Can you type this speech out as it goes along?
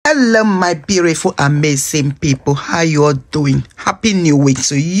Hello, my beautiful, amazing people. How you all doing? Happy New Week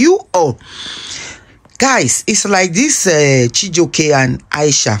to you all. Guys, it's like this Chijioke and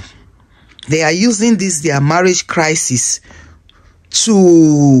Aisha. They are using this, their marriage crisis,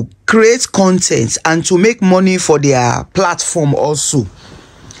 to create content and to make money for their platform also.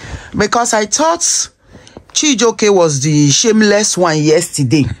 Because I thought Chijioke was the shameless one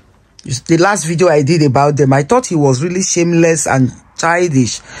yesterday. The last video I did about them, I thought he was really shameless and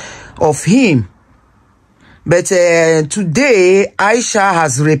childish of him. But today, Aisha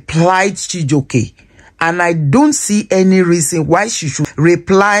has replied Chijioke. And I don't see any reason why she should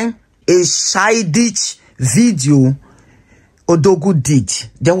reply a childish video Odogwu did.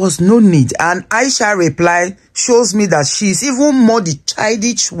 There was no need. And Aisha reply shows me that she's even more the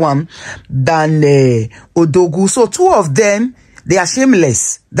childish one than Odogwu. So two of them, they are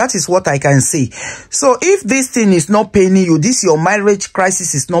shameless. That is what I can say. So if this thing is not paying you, this your marriage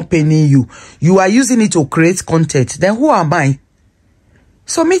crisis is not paying you, you are using it to create content, then who am I?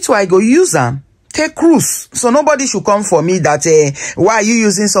 So me too, I go use them. Take cruise. So nobody should come for me that why are you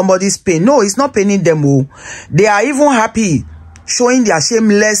using somebody's pain? No, it's not paining them. Oh. They are even happy showing their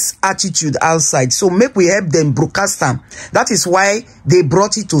shameless attitude outside. So make we help them broadcast them. That is why they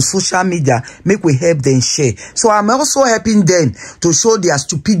brought it to social media. Make we help them share. So I'm also helping them to show their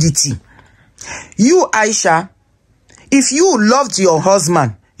stupidity. You, Aisha, if you loved your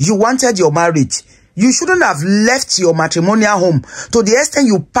husband, you wanted your marriage, you shouldn't have left your matrimonial home to the extent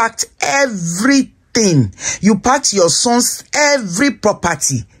you packed everything. You packed your son's every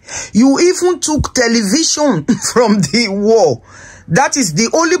property. You even took television from the wall. That is the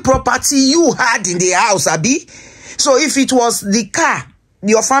only property you had in the house, Abi. So if it was the car,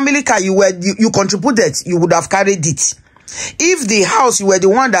 your family car, you contributed, you would have carried it. If the house, you were the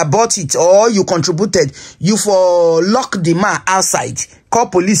one that bought it or you contributed, you for lock the man outside. Call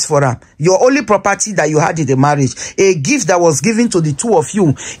police for her. Your only property that you had in the marriage, a gift that was given to the two of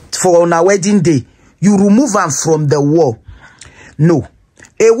you for on a wedding day, you remove them from the wall. No.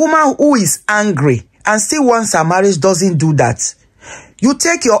 A woman who is angry and still wants her marriage doesn't do that. You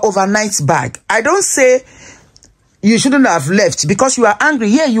take your overnight bag. I don't say you shouldn't have left because you are angry.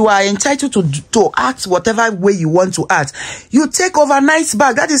 Here you are entitled to act whatever way you want to act. You take overnight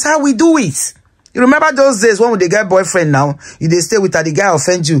bag. That is how we do it. You remember those days when they get boyfriend now, you they stay with her, the guy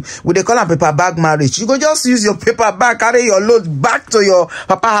offend you, would they call a paper bag marriage? You go just use your paper bag, carry your load back to your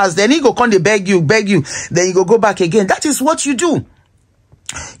papa house, then he go come, they beg you, then you go back again. That is what you do.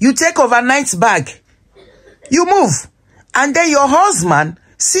 You take overnight bag, you move, and then your husband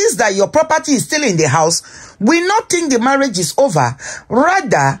sees that your property is still in the house, will not think the marriage is over,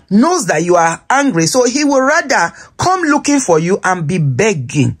 rather knows that you are angry, so he will rather come looking for you and be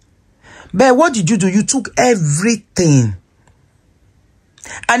begging. But what did you do? You took everything.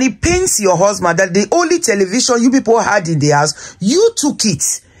 And it pains your husband that the only television you people had in the house, you took it.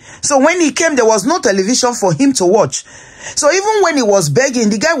 So when he came, there was no television for him to watch. So even when he was begging,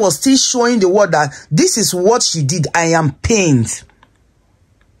 the guy was still showing the world that this is what she did. I am pained.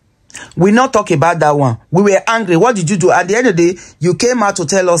 We not talk about that one. We were angry. What did you do? At the end of the day, you came out to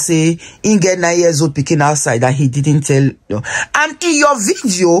tell us, say, he get 9 years old picking outside that he didn't tell you. And in your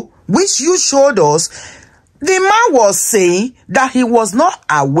video, which you showed us, the man was saying that he was not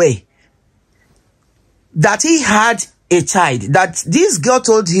aware that he had a child, that this girl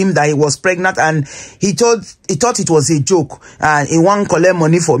told him that he was pregnant and he thought it was a joke and he won't collect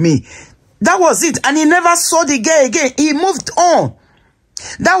money for me. That was it. And he never saw the girl again. He moved on.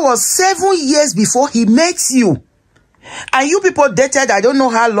 That was 7 years before he met you. And you people dated, I don't know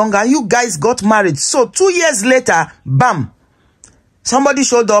how long, and you guys got married. So 2 years later, bam, somebody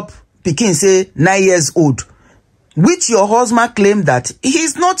showed up, Pikin say 9 years old, which your husband claimed that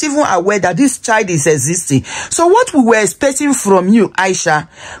he's not even aware that this child is existing. So what we were expecting from you, Aisha,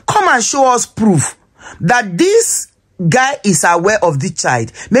 come and show us proof that this guy is aware of the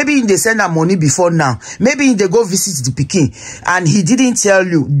child. Maybe they send her money before now. Maybe they go visit the Pikin and he didn't tell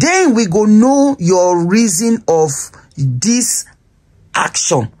you. Then we go know your reason of this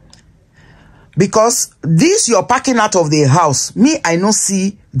action. Because this you're packing out of the house. Me, I don't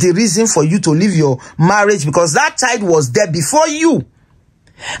see the reason for you to leave your marriage because that child was there before you.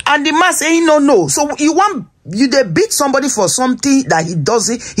 And the man saying no. So you they beat somebody for something that he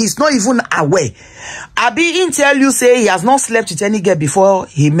doesn't, he's not even aware. Abi didn't tell you, say he has not slept with any girl before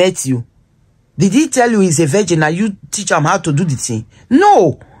he met you. Did he tell you he's a virgin and you teach him how to do the thing?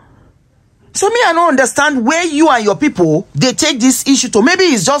 No. So me, I don't understand where you and your people, they take this issue to. Maybe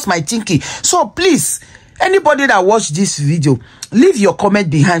it's just my thinking. So please, anybody that watched this video, leave your comment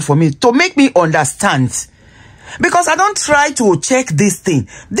behind for me to make me understand. Because I don't try to check this thing.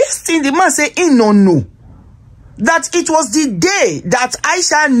 This thing, the man say, he no know. That it was the day that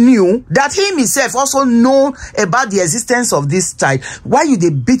Aisha knew that him himself also know about the existence of this child. Why you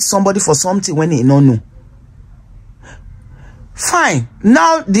they beat somebody for something when he don't know? Fine.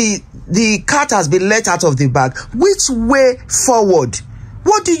 Now the cat has been let out of the bag. Which way forward?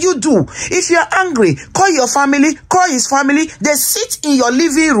 What do you do? If you're angry, call your family, call his family. They sit in your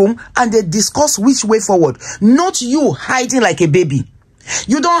living room and they discuss which way forward. Not you hiding like a baby.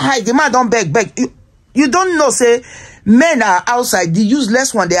 You don't hide. The man don't beg. You don't know, say, men are outside. The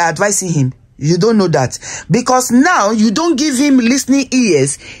useless one, they are advising him. You don't know that. Because now you don't give him listening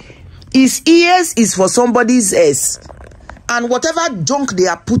ears. His ears is for somebody's ears. And whatever junk they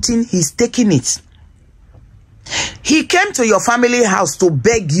are putting, he's taking it. He came to your family house to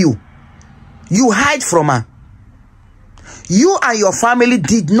beg you. You hide from her. You and your family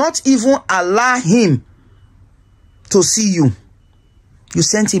did not even allow him to see you. You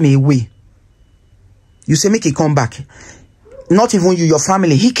sent him away. You say make he come back. Not even you, your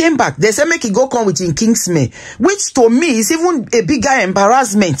family. He came back. They say make he go come with him Kingsman. Which to me is even a bigger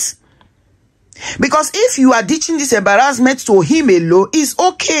embarrassment. Because if you are ditching this embarrassment to him alone, it's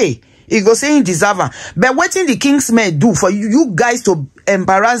okay. He go say he deserve her. But what did the Kingsmen do for you guys to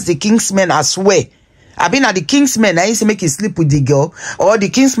embarrass the Kingsmen as well? I been at the Kingsmen, I used to make you sleep with the girl, or the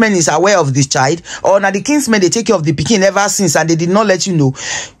Kingsmen is aware of the child, or now the Kingsmen they take care of the pikin ever since and they did not let you know.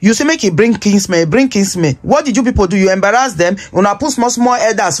 You say make you bring Kingsmen. What did you people do? You embarrass them. When I put small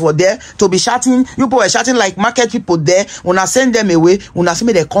elders were there to be shouting, you people were shouting like market people there. When I send them away, when I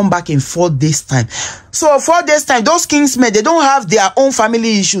say they come back in 4 days time. So 4 days time, those Kingsmen, they don't have their own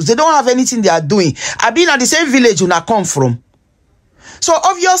family issues. They don't have anything they are doing. I've been at the same village when I come from. So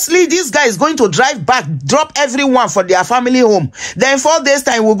obviously, this guy is going to drive back, drop everyone for their family home. Then 4 days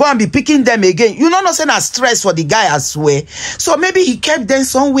time, we'll go and be picking them again. You know, not saying as stress for the guy as well. So maybe he kept them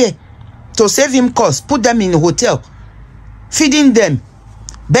somewhere to save him cost, put them in a hotel, feeding them,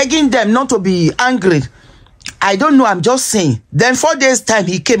 begging them not to be angry. I don't know, I'm just saying. Then 4 days time,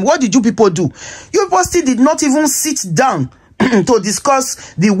 he came. What did you people do? You people still did not even sit down to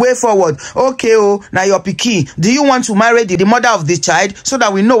discuss the way forward. Okay, oh, now your pikin, do you want to marry the mother of the child so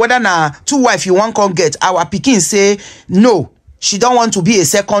that we know whether na 2 wives you want come get? Our pikin say no, she don't want to be a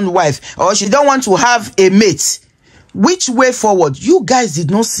second wife, or she don't want to have a mate. Which way forward? You guys did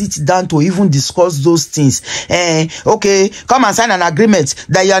not sit down to even discuss those things. Okay, come and sign an agreement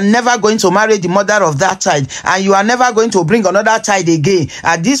that you are never going to marry the mother of that child, and you are never going to bring another child again,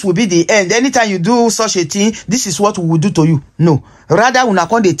 and this will be the end. Anytime you do such a thing, this is what we will do to you. No, rather when I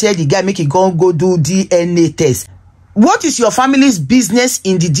come they tell the guy make it go do DNA test. What is your family's business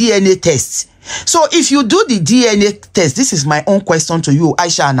in the DNA test? So if you do the DNA test, this is my own question to you,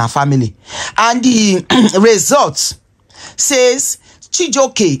 Aisha and her family, and the results says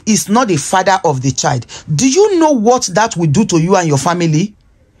Chijoke is not the father of the child. Do you know what that will do to you and your family?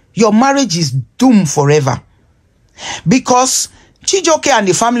 Your marriage is doomed forever. Because Chijoke and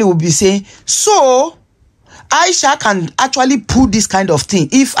the family will be saying, so Aisha can actually pull this kind of thing.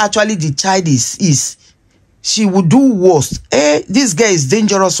 If actually the child is she would do worse. This girl is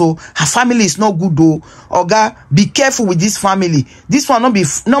dangerous, so her family is not good though. Oga, be careful with this family. This one not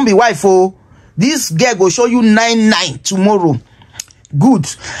be wife, oh. This girl will show you 9-9 tomorrow. Good.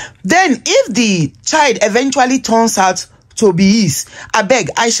 Then if the child eventually turns out to be his, I beg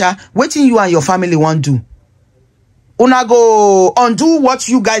Aisha, waiting you and your family want do. Una go undo what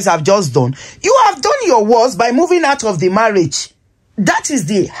you guys have just done. You have done your worst by moving out of the marriage. That is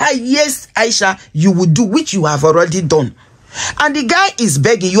the highest, Aisha, you would do, which you have already done. And the guy is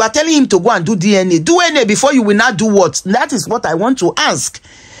begging. You are telling him to go and do DNA. Do DNA before you will not do what? That is what I want to ask.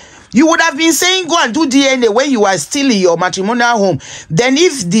 You would have been saying go and do DNA when you are still in your matrimonial home. Then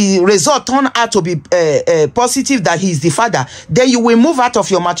if the result turn out to be positive that he is the father, then you will move out of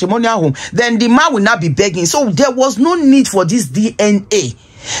your matrimonial home. Then the man will not be begging. So there was no need for this DNA.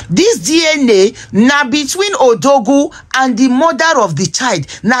 This DNA now between Odogwu and the mother of the child.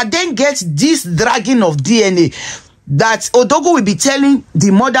 Now then get this dragging of DNA. That Odogwu will be telling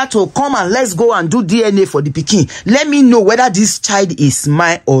the mother to come and let's go and do DNA for the pikin. Let me know whether this child is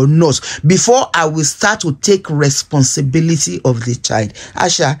mine or not before I will start to take responsibility of the child.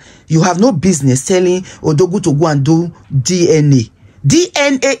 Aisha, you have no business telling Odogwu to go and do DNA.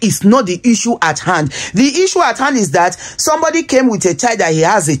 DNA is not the issue at hand. The issue at hand is that somebody came with a child that he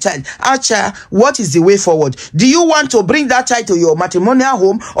has a child. Aisha, what is the way forward? Do you want to bring that child to your matrimonial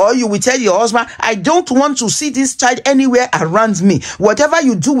home, or you will tell your husband, I don't want to see this child anywhere around me. Whatever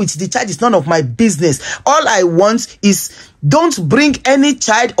you do with the child is none of my business. All I want is don't bring any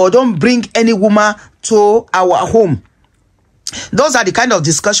child or don't bring any woman to our home. Those are the kind of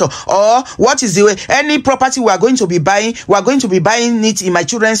discussion. Or what is the way, any property we are going to be buying it in my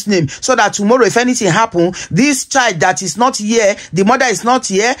children's name, so that tomorrow if anything happen, this child that is not here, the mother is not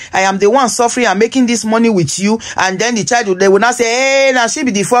here, I am the one suffering and making this money with you. And then the child, they will not say, hey, now she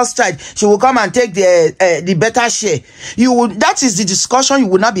be the first child, she will come and take the better share. That is the discussion you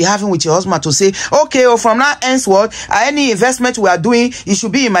will not be having with your husband, to say, okay, from now henceforth, any investment we are doing, it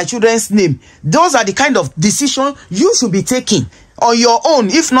should be in my children's name. Those are the kind of decision you should be taking on your own,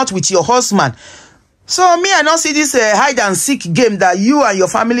 if not with your husband. So me, I don't see this hide and seek game that you and your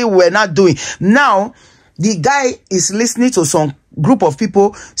family were not doing. Now the guy is listening to some group of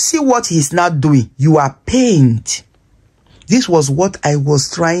people. See what he's not doing. You are pained. This was what I was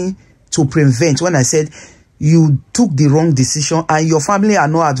trying to prevent when I said you took the wrong decision and your family are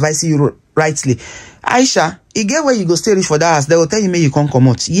not advising you rightly. Aisha, you get where you go stay rich for that house, they will tell you, me you can't come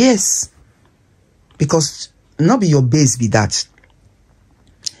out. Yes, because not be your base be that.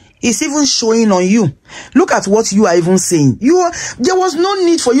 It's even showing on you. Look at what you are even saying. There was no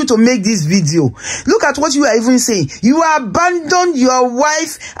need for you to make this video. Look at what you are even saying. You abandoned your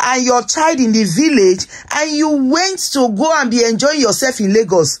wife and your child in the village and you went to go and be enjoying yourself in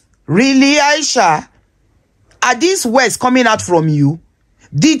Lagos. Really, Aisha? Are these words coming out from you?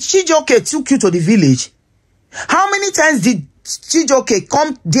 Did Chijoke took you to the village? How many times did Chijoke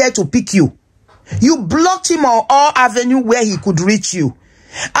come there to pick you? You blocked him on all avenue where he could reach you.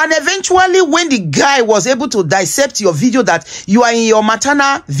 And eventually, when the guy was able to dissect your video that you are in your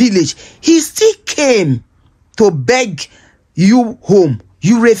maternal village, he still came to beg you home.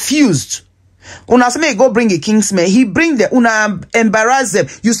 You refused. Una say go bring a kingsman. He bring them. Una embarrass them.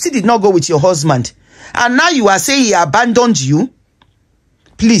 You still did not go with your husband. And now you are saying he abandoned you.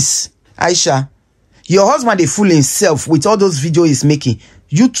 Please, Aisha, your husband is fool himself with all those videos he's making.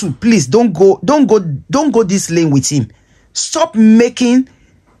 You too, please don't go this lane with him. Stop making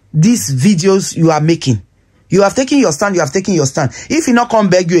these videos you are making. You have taken your stand. If he not come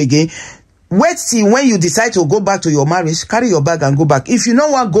beg you again, wait till when you decide to go back to your marriage, carry your bag and go back. If you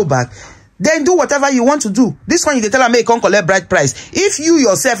don't want to go back, then do whatever you want to do. This one, you tell him, come collect bride price. If you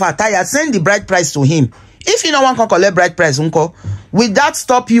yourself are tired, send the bride price to him. If you don't want to collect bride price, uncle, will that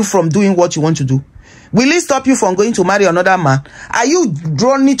stop you from doing what you want to do? Will it stop you from going to marry another man? Are you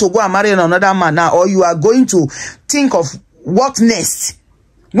drawn to go and marry another man now? Or you are going to think of what next?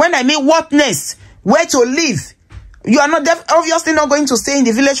 When I mean what next? Where to live? You are not obviously not going to stay in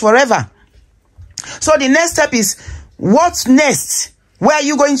the village forever. So the next step is, what next? Where are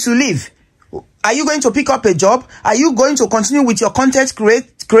you going to live? Are you going to pick up a job? Are you going to continue with your content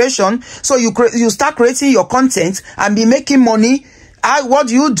creation? So you start creating your content and be making money. What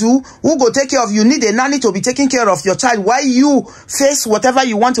do you do? Who go take care of you? Need a nanny to be taking care of your child while you face whatever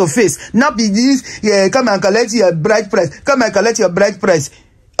you want to face. Not be this, yeah, come and collect your bride price. Come and collect your bride price.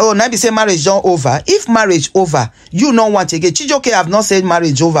 Oh, now be say marriage done over. If marriage over, you don't want again. Chijoke have not said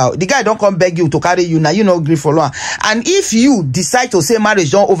marriage over. The guy don't come beg you to carry you now. You know grief for long. And if you decide to say marriage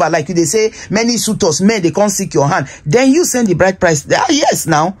done over, like they say many suitors, men they can't seek your hand, then you send the bride price. Yes,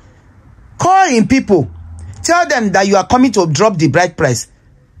 now call in people. Tell them that you are coming to drop the bride price.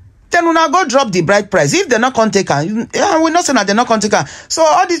 Then when I go drop the bride price, if they're not going to take her, we're not saying that they're not going to take her. So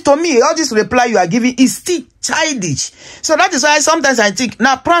all this, to me, all this reply you are giving is still childish. So that is why sometimes I think,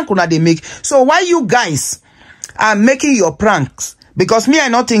 now prank una they make. So why you guys are making your pranks? Because me, I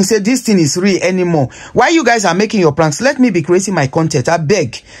not think say this thing is real anymore. Why you guys are making your pranks? Let me be creating my content. I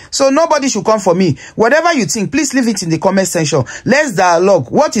beg. So nobody should come for me. Whatever you think, please leave it in the comment section. Let's dialogue.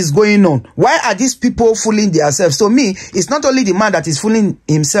 What is going on? Why are these people fooling themselves? So me, it's not only the man that is fooling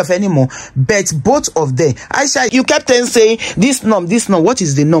himself anymore, but both of them. Aisha, you kept on saying this norm, this norm. What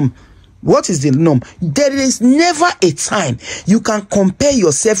is the norm? What is the norm? There is never a time you can compare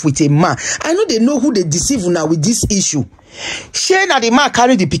yourself with a man. I know they know who they deceive now with this issue. Shane and the man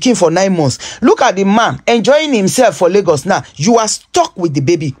carried the pikin for 9 months. Look at the man enjoying himself for Lagos now. You are stuck with the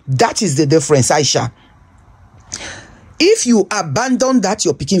baby. That is the difference, Aisha. If you abandon that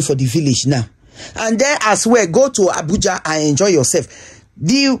your pikin for the village now, and then as well go to Abuja and enjoy yourself,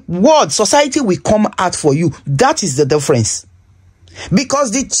 the world, society will come out for you. That is the difference.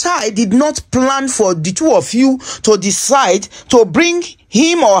 Because the child did not plan for the two of you to decide to bring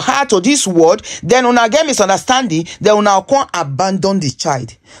him or her to this world, then una get misunderstanding, then una can't abandon the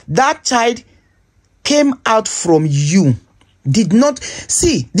child. That child came out from you. Did not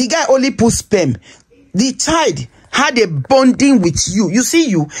see the guy only put sperm. The child had a bonding with you. You see,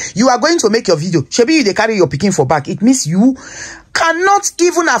 you are going to make your video. Shebi you they carry your pikin for back. It means you cannot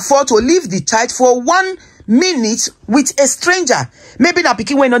even afford to leave the child for 1 minute with a stranger. Maybe na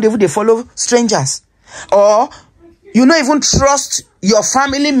pikin when not they follow strangers. or you don't even trust your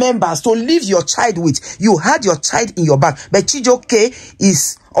family members to leave your child with. You had your child in your back, but Chijioke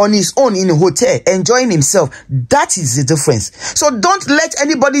is on his own in a hotel enjoying himself. That is the difference. So don't let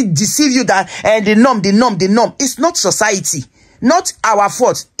anybody deceive you that the norm. It's not society, not our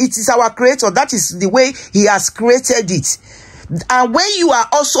fault. It is our creator. That is the way he has created it. And when you are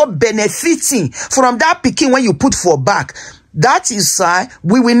also benefiting from that pikin when you put for back, that is why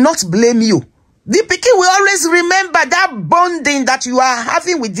we will not blame you. The pikin will always remember that bonding that you are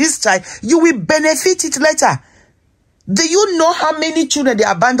having with this child. You will benefit it later. Do you know how many children they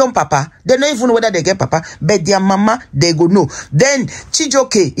abandon papa? They don't even know whether they get papa, but their mama, they go no. Then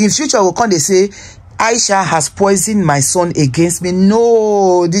Chijioke in future will come, they say, Aisha has poisoned my son against me.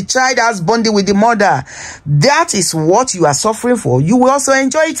 No, the child has bonded with the mother. That is what you are suffering for. You will also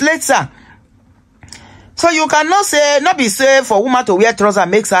enjoy it later. So you cannot say, not be safe for woman to wear trousers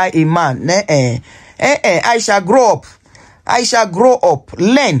makes her a man. Aisha, grow up. Aisha, grow up.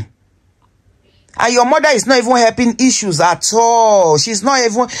 Learn. And your mother is not even helping issues at all. She's not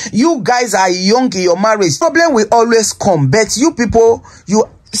even... You guys are young in your marriage. Problem will always come. But you people, you...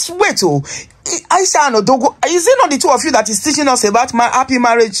 Wait, Aisha and Odogwu, is it not the two of you that is teaching us about my happy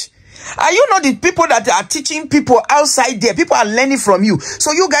marriage? Are you not the people that are teaching people outside there? People are learning from you.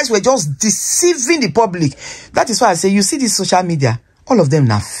 So you guys were just deceiving the public. That is why I say, you see this social media, all of them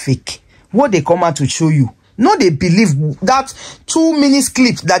are fake. What they come out to show you. No, they believe that 2 minutes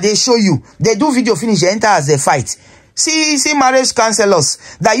clip that they show you. They do video finish, they enter as they fight. See marriage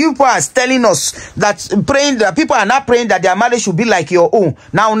counselors that you people are telling us that praying that people are not praying that their marriage should be like your own.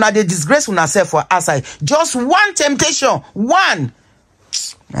 Now they disgrace on yourself for outside. Just one temptation, one.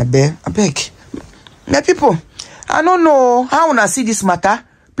 I beg. My people, I don't know how una see this matter.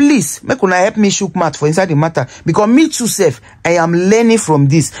 Please, make una help me shook mouth for inside the matter. Because me too self, I am learning from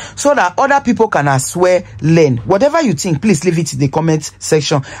this. So that other people can as well learn. Whatever you think, please leave it in the comment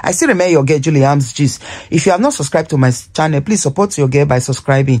section. I still remember your girl, Julie Arms Gist. If you have not subscribed to my channel, please support your girl by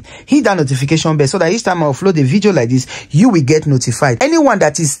subscribing. Hit that notification bell so that each time I upload a video like this, you will get notified. Anyone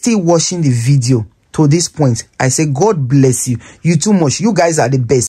that is still watching the video to this point, I say God bless you. You too much. You guys are the best.